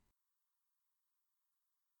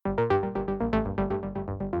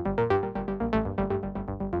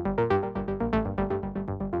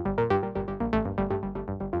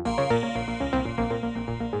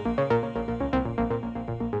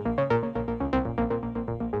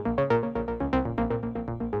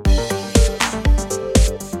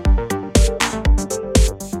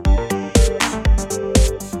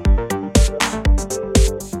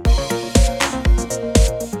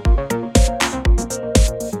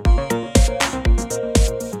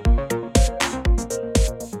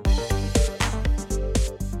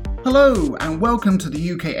Hello and welcome to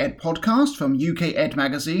the UK Ed podcast from UK Ed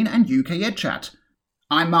Magazine and UK Ed Chat.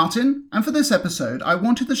 I'm Martin, and for this episode I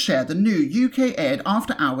wanted to share the new UK Ed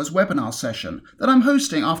After Hours webinar session that I'm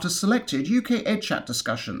hosting after selected UK Ed Chat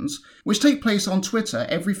discussions, which take place on Twitter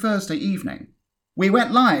every Thursday evening. We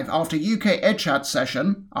went live after UK Ed Chat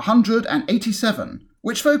session 187,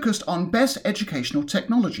 which focused on best educational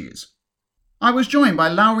technologies. I was joined by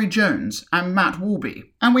Lowry Jones and Matt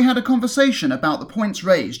Walby, and we had a conversation about the points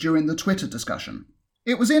raised during the Twitter discussion.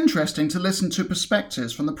 It was interesting to listen to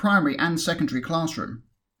perspectives from the primary and secondary classroom.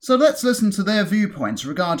 So let's listen to their viewpoints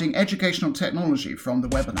regarding educational technology from the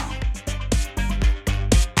webinar.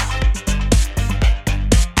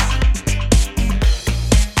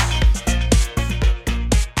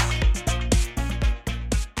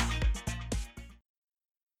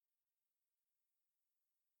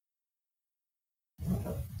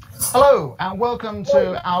 Hello and welcome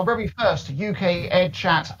to our very first UK Ed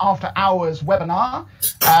Chat After Hours webinar.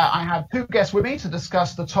 I have two guests with me to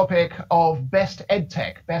discuss the topic of best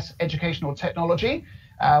EdTech, best educational technology,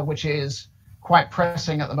 which is quite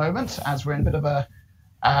pressing at the moment as we're in a bit of a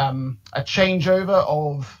changeover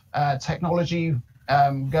of technology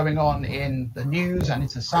going on in the news and in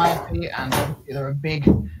society, and there are big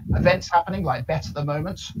events happening like BET at the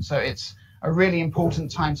moment, so it's a really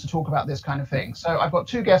important time to talk about this kind of thing. So I've got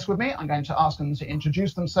two guests with me. I'm going to ask them to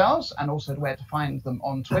introduce themselves and also where to find them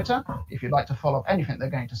on Twitter if you'd like to follow up anything they're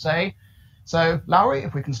going to say. So Lowry,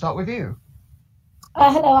 if we can start with you.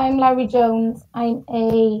 Hello, I'm Lowry Jones. I'm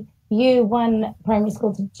a Year 1 primary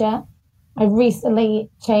school teacher. I recently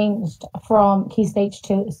changed from Key Stage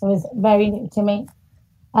 2, so it's very new to me.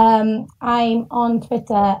 I'm on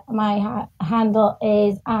Twitter. My handle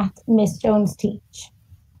is @MissJonesTeach.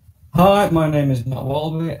 Hi, my name is Matt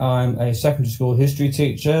Walby. I'm a secondary school history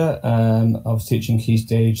teacher. I was teaching Key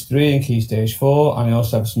Stage 3 and Key Stage 4, and I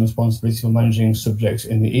also have some responsibility for managing subjects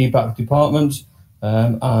in the EBAC department.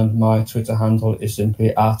 And my Twitter handle is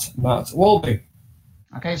simply @MattWalby.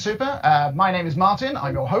 Okay, super. My name is Martin.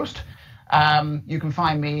 I'm your host. You can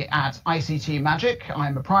find me at ICT Magic.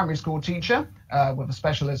 I'm a primary school teacher with a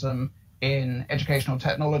specialism in educational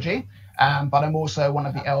technology, but I'm also one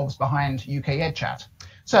of the elves behind UK Ed Chat.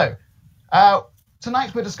 So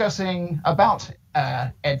tonight we're discussing about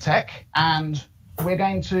EdTech, and we're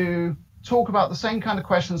going to talk about the same kind of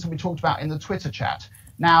questions that we talked about in the Twitter chat.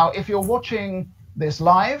 Now, if you're watching this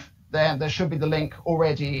live, then there should be the link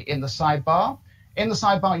already in the sidebar. In the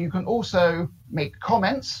sidebar, you can also make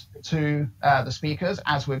comments to the speakers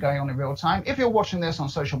as we're going on in real time. If you're watching this on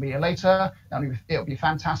social media later, then it'll be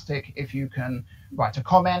fantastic if you can write a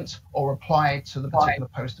comment or reply to the particular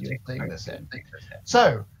post that you're seeing this in.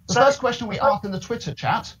 So the first question we asked in the Twitter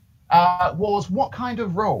chat was, what kind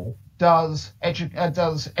of role does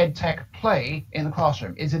EdTech play in the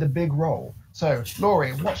classroom? Is it a big role? So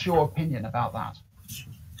Laurie, what's your opinion about that?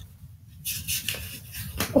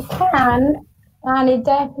 It can, and it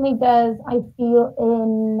definitely does, I feel,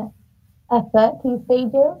 in upper key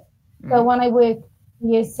stages. So when I work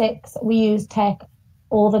year 6, we use tech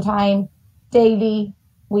all the time, daily.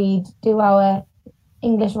 We do our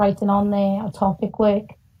English writing on there, our topic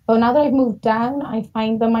work. But now that I've moved down, I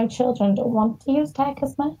find that my children don't want to use tech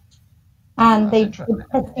as much. And they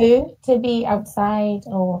prefer to be outside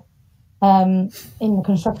or in the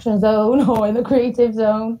construction zone or in the creative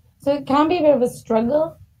zone. So it can be a bit of a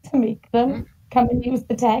struggle to make them come and use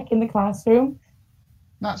the tech in the classroom.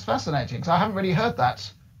 That's fascinating, because I haven't really heard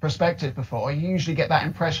that perspective before. You usually get that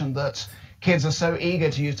impression that kids are so eager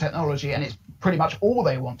to use technology and it's pretty much all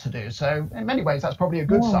they want to do. So in many ways, that's probably a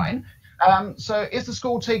good sign. So is the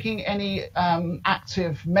school taking any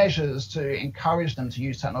active measures to encourage them to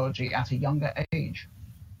use technology at a younger age?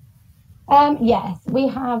 Yes, we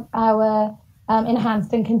have our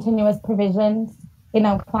enhanced and continuous provisions in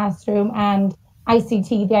our classroom, and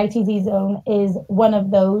ICT, the ITZ zone, is one of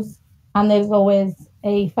those. And there's always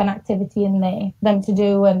a fun activity in there for them to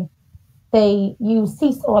do. And they use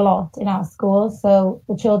Seesaw a lot in our school. So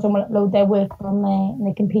the children will upload their work on there and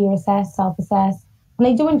they can peer assess, self-assess. And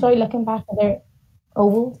they do enjoy looking back at their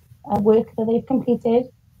old work that they've completed.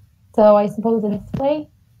 So I suppose in this way,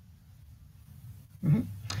 Mm-hmm.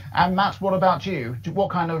 And Matt, what about you? What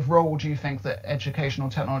kind of role do you think that educational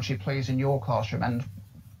technology plays in your classroom and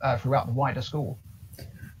throughout the wider school?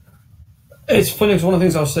 It's funny because one of the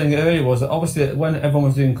things I was saying earlier was that obviously when everyone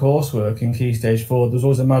was doing coursework in Key Stage 4, there was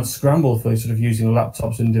always a mad scramble for sort of using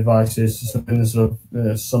laptops and devices in the sort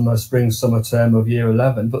of summer term of year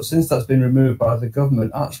 11. But since that's been removed by the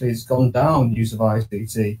government, actually it's gone down use of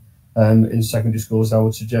ICT in secondary schools, I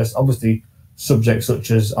would suggest. Obviously, subjects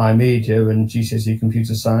such as iMedia and GCSE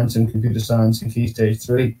Computer Science and Computer Science in Key Stage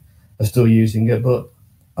 3 are still using it. But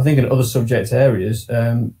I think in other subject areas,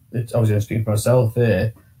 obviously I'm speaking for myself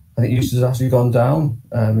here, I think usage has actually gone down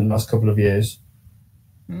in the last couple of years.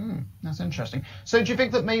 That's interesting. So do you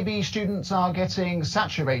think that maybe students are getting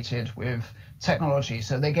saturated with technology?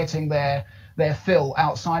 So they're getting their fill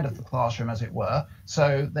outside of the classroom, as it were,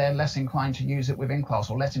 so they're less inclined to use it within class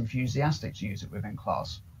or less enthusiastic to use it within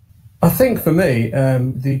class? I think for me,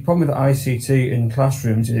 the problem with ICT in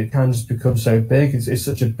classrooms is it can just become so big. It's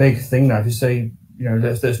such a big thing now. If you say,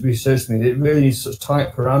 let's research something, it really needs such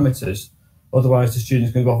tight parameters. Otherwise, the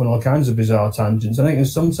students can go off on all kinds of bizarre tangents. I think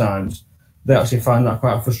sometimes they actually find that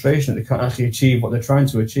quite a frustration that they can't actually achieve what they're trying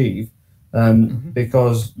to achieve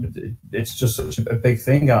because it's just such a big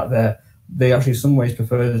thing out there. They actually, in some ways,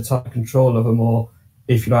 prefer the tight control of a more,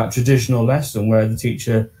 if you like, traditional lesson where the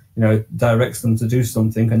teacher, directs them to do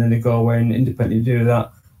something and then they go away and independently do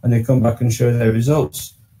that and they come back and show their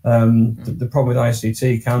results. The problem with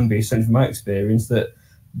ICT can be, certainly from my experience, that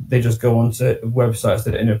they just go onto websites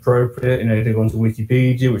that are inappropriate. They go onto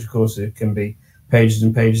Wikipedia, which of course it can be pages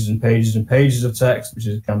and pages and pages and pages of text, which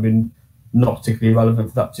can be not particularly relevant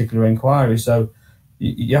for that particular inquiry. So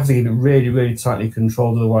you have to keep it really, really tightly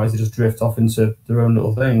controlled, otherwise they just drift off into their own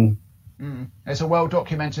little thing. It's a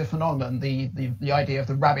well-documented phenomenon, the idea of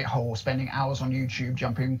the rabbit hole, spending hours on YouTube,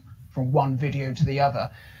 jumping from one video to the other.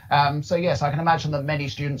 So yes, I can imagine that many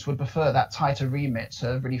students would prefer that tighter remit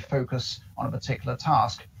to really focus on a particular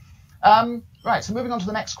task. Right, so moving on to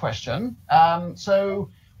the next question.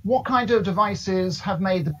 So what kind of devices have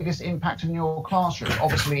made the biggest impact in your classroom?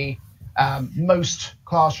 Obviously, most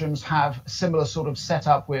classrooms have similar sort of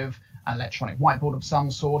setup with an electronic whiteboard of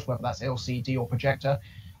some sort, whether that's LCD or projector.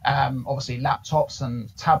 Obviously laptops and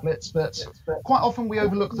tablets, but quite often we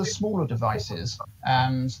overlook the smaller devices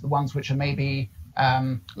and the ones which are maybe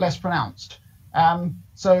less pronounced.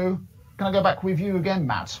 So can I go back with you again,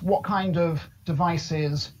 Matt? What kind of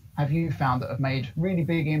devices have you found that have made really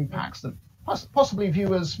big impacts that possibly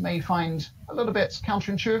viewers may find a little bit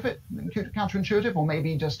counterintuitive, or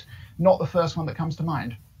maybe just not the first one that comes to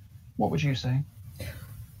mind? What would you say?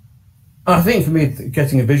 I think for me,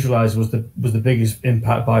 getting a visualizer was the biggest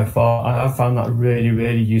impact by far. I found that really,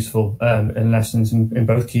 really useful in lessons in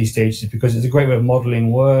both key stages, because it's a great way of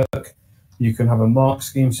modelling work. You can have a mark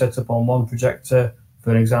scheme set up on one projector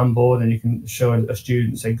for an exam board, and you can show a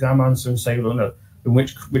student's exam answer and say, well, no, in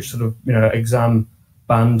which sort of exam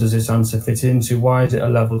band does this answer fit into? Why is it a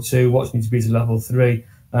level 2? What's need to be to level 3?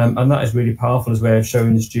 And that is really powerful as a way of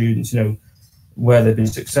showing the students, where they've been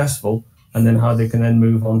successful, and then how they can then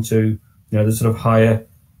move on to the sort of higher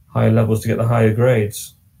levels to get the higher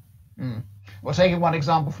grades. Well, taking one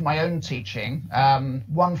example from my own teaching,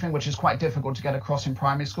 one thing which is quite difficult to get across in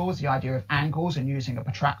primary school is the idea of angles and using a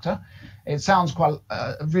protractor. It sounds quite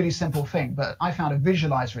a really simple thing, but I found a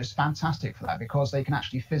visualizer is fantastic for that, because they can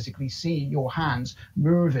actually physically see your hands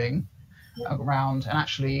moving around and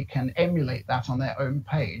actually can emulate that on their own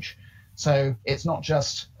page. So it's not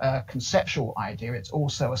just a conceptual idea, it's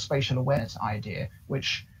also a spatial awareness idea,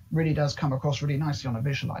 which really does come across really nicely on a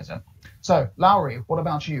visualizer. So, Lowry, what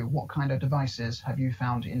about you? What kind of devices have you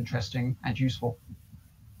found interesting and useful?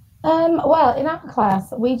 Well, in our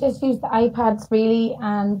class, we just use the iPads really,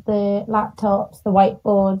 and the laptops, the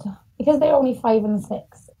whiteboard, because they're only 5 and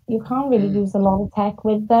 6. You can't really use a lot of tech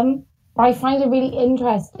with them. But I find it really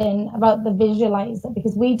interesting about the visualizer,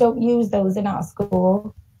 because we don't use those in our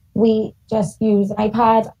school. We just use an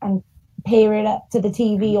iPad and pair it up to the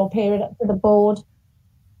TV or pair it up to the board.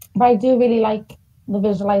 But I do really like the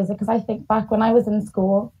visualizer, because I think back when I was in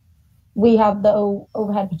school, we had the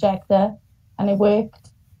overhead projector and it worked.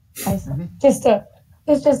 It's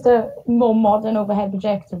just a more modern overhead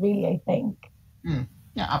projector, really, I think.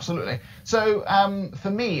 Yeah, absolutely. So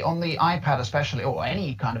for me, on the iPad especially, or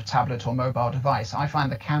any kind of tablet or mobile device, I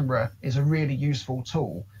find the camera is a really useful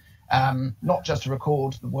tool. Not just to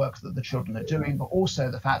record the work that the children are doing, but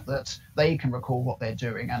also the fact that they can record what they're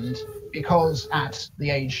doing. And because at the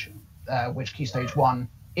age which Key Stage 1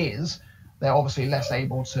 is, they're obviously less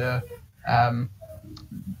able to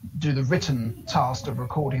do the written task of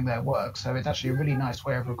recording their work. So it's actually a really nice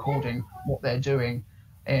way of recording what they're doing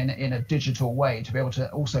in a digital way, to be able to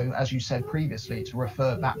also, as you said previously, to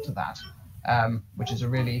refer back to that, which is a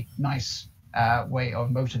really nice way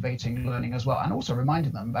of motivating learning as well, and also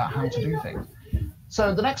reminding them about how to do things.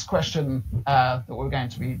 So the next question that we're going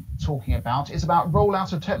to be talking about is about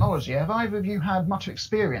rollout of technology. Have either of you had much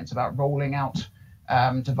experience about rolling out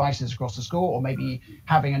devices across the school, or maybe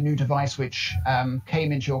having a new device which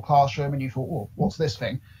came into your classroom and you thought, oh, what's this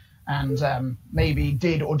thing? And maybe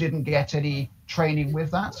did or didn't get any training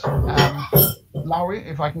with that? Lowry,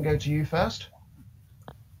 if I can go to you first.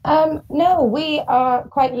 No, we are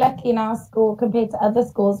quite lucky in our school compared to other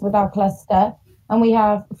schools with our cluster. And we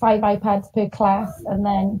have 5 iPads per class, and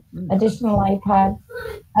then additional iPads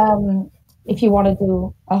if you want to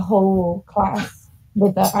do a whole class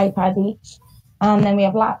with an iPad each. And then we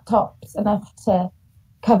have laptops enough to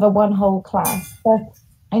cover one whole class. But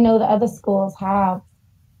I know that other schools have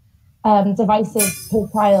devices per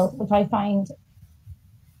child, which I find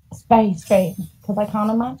very strange, because I can't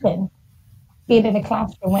imagine being in a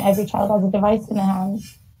classroom where every child has a device in their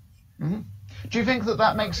hands. Mm-hmm. Do you think that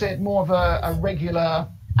that makes it more of a regular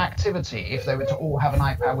activity if they were to all have an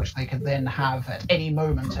iPad, which they could then have at any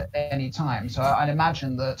moment, at any time? So I'd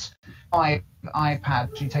imagine that 5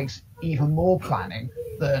 iPads takes even more planning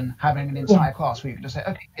than having an entire class where you can just say,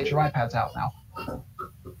 okay, get your iPads out now.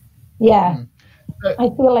 Yeah. So, I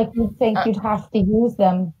feel like you'd think you'd have to use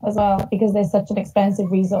them as well, because they're such an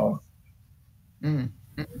expensive resource.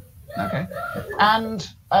 Okay. And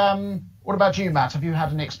what about you, Matt? Have you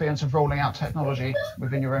had any experience of rolling out technology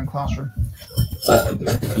within your own classroom?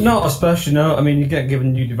 Not especially, no. I mean, you get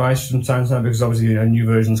given new devices sometimes now, because obviously, new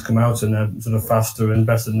versions come out and they're sort of faster and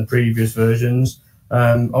better than the previous versions.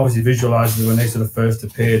 Obviously, visualizers, when they sort of first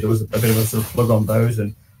appeared, there was a bit of a sort of plug on those,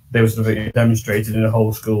 and they were sort of demonstrated in a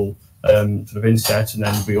whole school sort of inset, and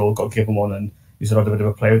then we all got given one, and you sort of had a bit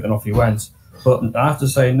of a play with it, and off you went. But I have to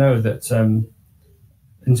say, no, that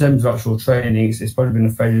in terms of actual training, it's probably been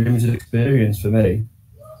a fairly limited experience for me.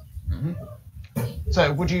 Mm-hmm.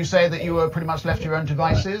 So would you say that you were pretty much left to your own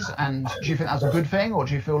devices, and do you think that's a good thing, or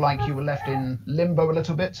do you feel like you were left in limbo a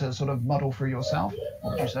little bit to sort of muddle through yourself?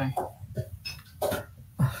 What would you say?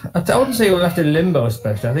 I wouldn't say you were left in limbo,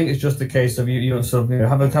 especially. I think it's just a case of you sort of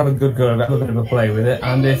have a good go, have a bit of a play with it,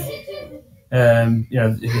 and if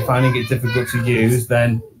if you're finding it difficult to use,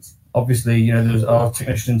 then obviously there's our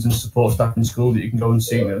technicians and support staff in school that you can go and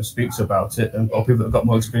see and speak to about it, or people that have got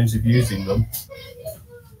more experience of using them.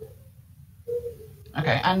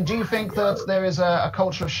 Okay, and do you think that there is a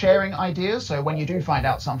culture of sharing ideas? So when you do find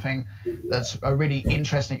out something that's a really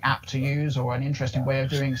interesting app to use, or an interesting way of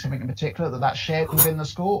doing something in particular, that's shared within the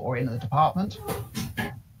school or in the department?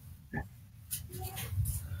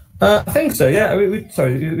 I think so, yeah.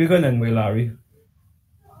 Sorry, we're going in with Larry.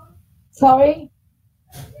 Sorry?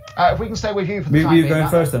 If we can stay with you for the time being. You're going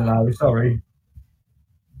first then, Larry, sorry.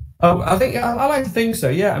 I think I like to think so.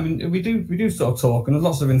 Yeah, I mean, we do sort of talk, and there's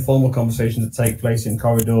lots of informal conversations that take place in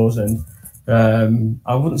corridors, and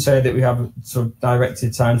I wouldn't say that we have sort of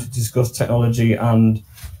directed time to discuss technology and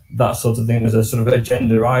that sort of thing as a sort of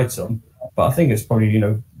agenda item. But I think it's probably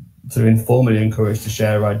sort of informally encouraged to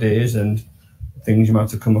share ideas and things you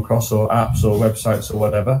might have come across, or apps or websites or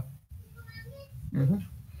whatever. Mm-hmm.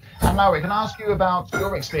 And Lowry, can I ask you about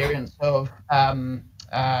your experience of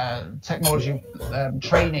technology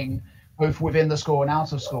training, both within the school and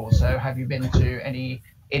out of school? So have you been to any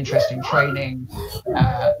interesting training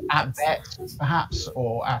at BET, perhaps,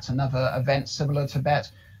 or at another event similar to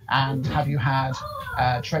BET? And have you had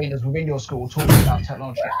trainers within your school talking about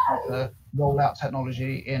technology, how to roll out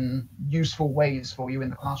technology in useful ways for you in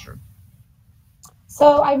the classroom?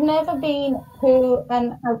 So I've never been to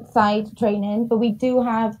an outside training, but we do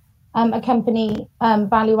have a company,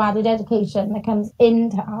 Value Added Education, that comes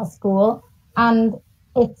into our school, and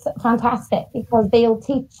it's fantastic because they'll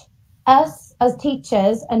teach us as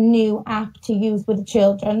teachers a new app to use with the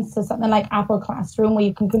children, so something like Apple Classroom, where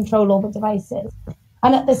you can control all the devices,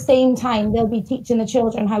 and at the same time they'll be teaching the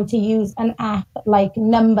children how to use an app like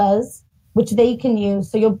Numbers, which they can use,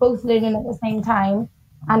 so you're both learning at the same time,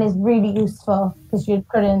 and is really useful because you're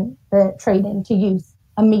putting the training to use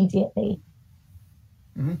immediately.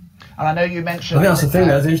 Mm-hmm. And I know you mentioned... I think that's the thing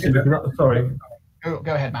that's interesting. Sorry.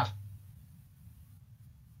 Go ahead, Matt.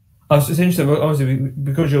 It's interesting, obviously,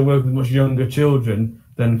 because you're working with much younger children,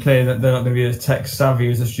 then clearly that they're not going to be as tech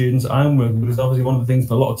savvy as the students I'm working with, because obviously one of the things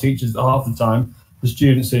for a lot of teachers that half the time, the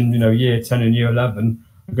students in year 10 and year 11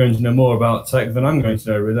 are going to know more about tech than I'm going to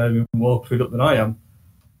know. They're more clued up than I am.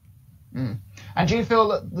 Mm. And do you feel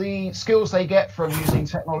that the skills they get from using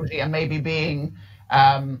technology and maybe being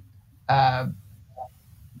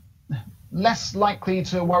less likely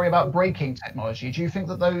to worry about breaking technology. Do you think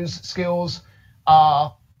that those skills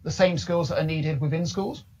are the same skills that are needed within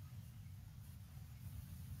schools?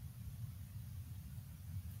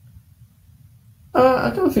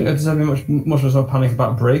 I don't think there's ever much of a panic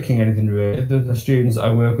about breaking anything, really. The students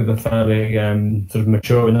I work with are fairly sort of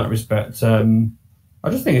mature in that respect. I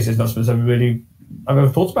just think it's not something I've ever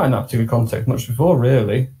thought about in that particular context much before,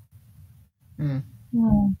 really.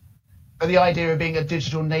 But the idea of being a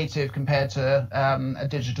digital native compared to a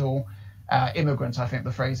digital immigrant, I think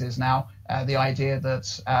the phrase is now, the idea that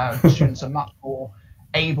students are much more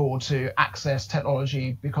able to access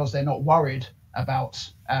technology because they're not worried about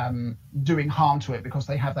doing harm to it, because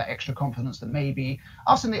they have that extra confidence that maybe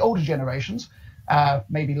us in the older generations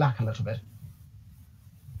maybe lack a little bit.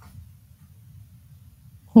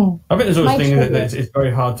 I think there's always a thing that it's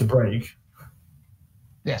very hard to break.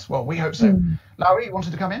 Yes, well, we hope so. Lowry, you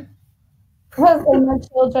wanted to come in? Well, my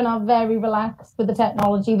children are very relaxed with the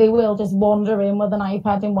technology. They will just wander in with an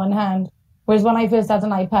iPad in one hand. Whereas when I first had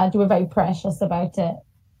an iPad, you were very precious about it.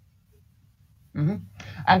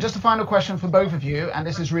 And just a final question for both of you, and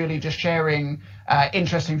this is really just sharing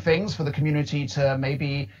interesting things for the community to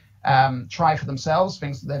maybe try for themselves,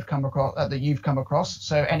 things that they've come across, that you've come across.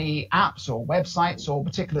 So any apps or websites or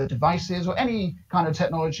particular devices or any kind of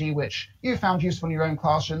technology which you found useful in your own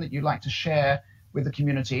classroom that you'd like to share with the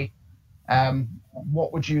community.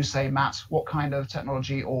 What would you say, Matt? What kind of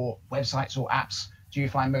technology or websites or apps do you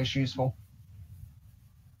find most useful?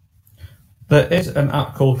 There is an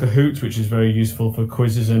app called Kahoot, which is very useful for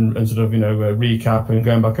quizzes and sort of, recap and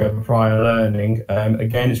going back over prior learning.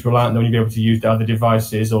 Again, it's reliant on you be able to use either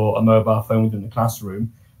devices or a mobile phone within the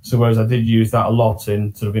classroom. So whereas I did use that a lot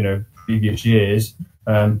in sort of, previous years,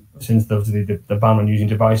 since the ban on using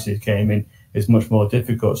devices came in, it's much more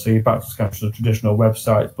difficult. So you're back to kind of traditional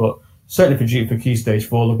websites, but certainly for Key Stage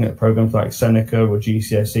 4, looking at programs like Seneca or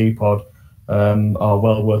GCSE Pod are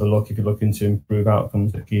well worth a look if you're looking to improve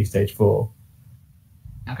outcomes at Key Stage 4.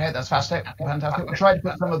 Okay, that's fantastic. We'll try to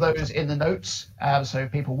put some of those in the notes so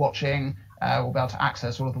people watching will be able to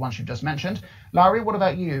access all of the ones you've just mentioned. Lowry, what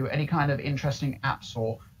about you? Any kind of interesting apps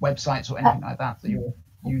or websites or anything like that you're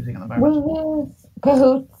using at the moment? We use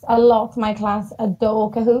Kahoots a lot. My class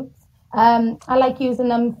adore Kahoots. I like using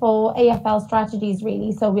them for AFL strategies,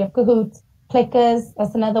 really. So we have Kahoots, Clickers,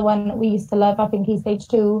 that's another one we used to love up in Key Stage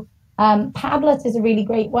 2. Padlet is a really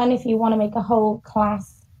great one if you want to make a whole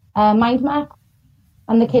class mind map.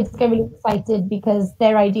 And the kids get really excited because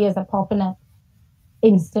their ideas are popping up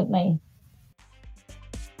instantly.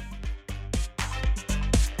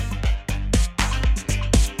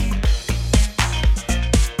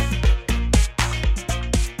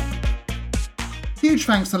 Huge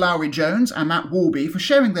thanks to Lowry Jones and Matt Walby for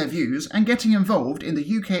sharing their views and getting involved in the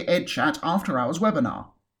UK EdChat After Hours webinar.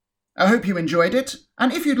 I hope you enjoyed it,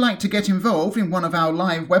 and if you'd like to get involved in one of our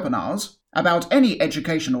live webinars about any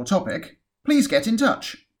educational topic, please get in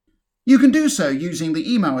touch. You can do so using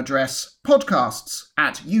the email address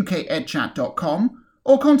podcasts@ukedchat.com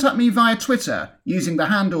or contact me via Twitter using the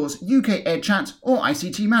handles UKEdChat or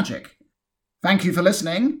ICT Magic. Thank you for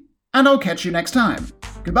listening, and I'll catch you next time.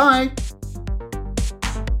 Goodbye!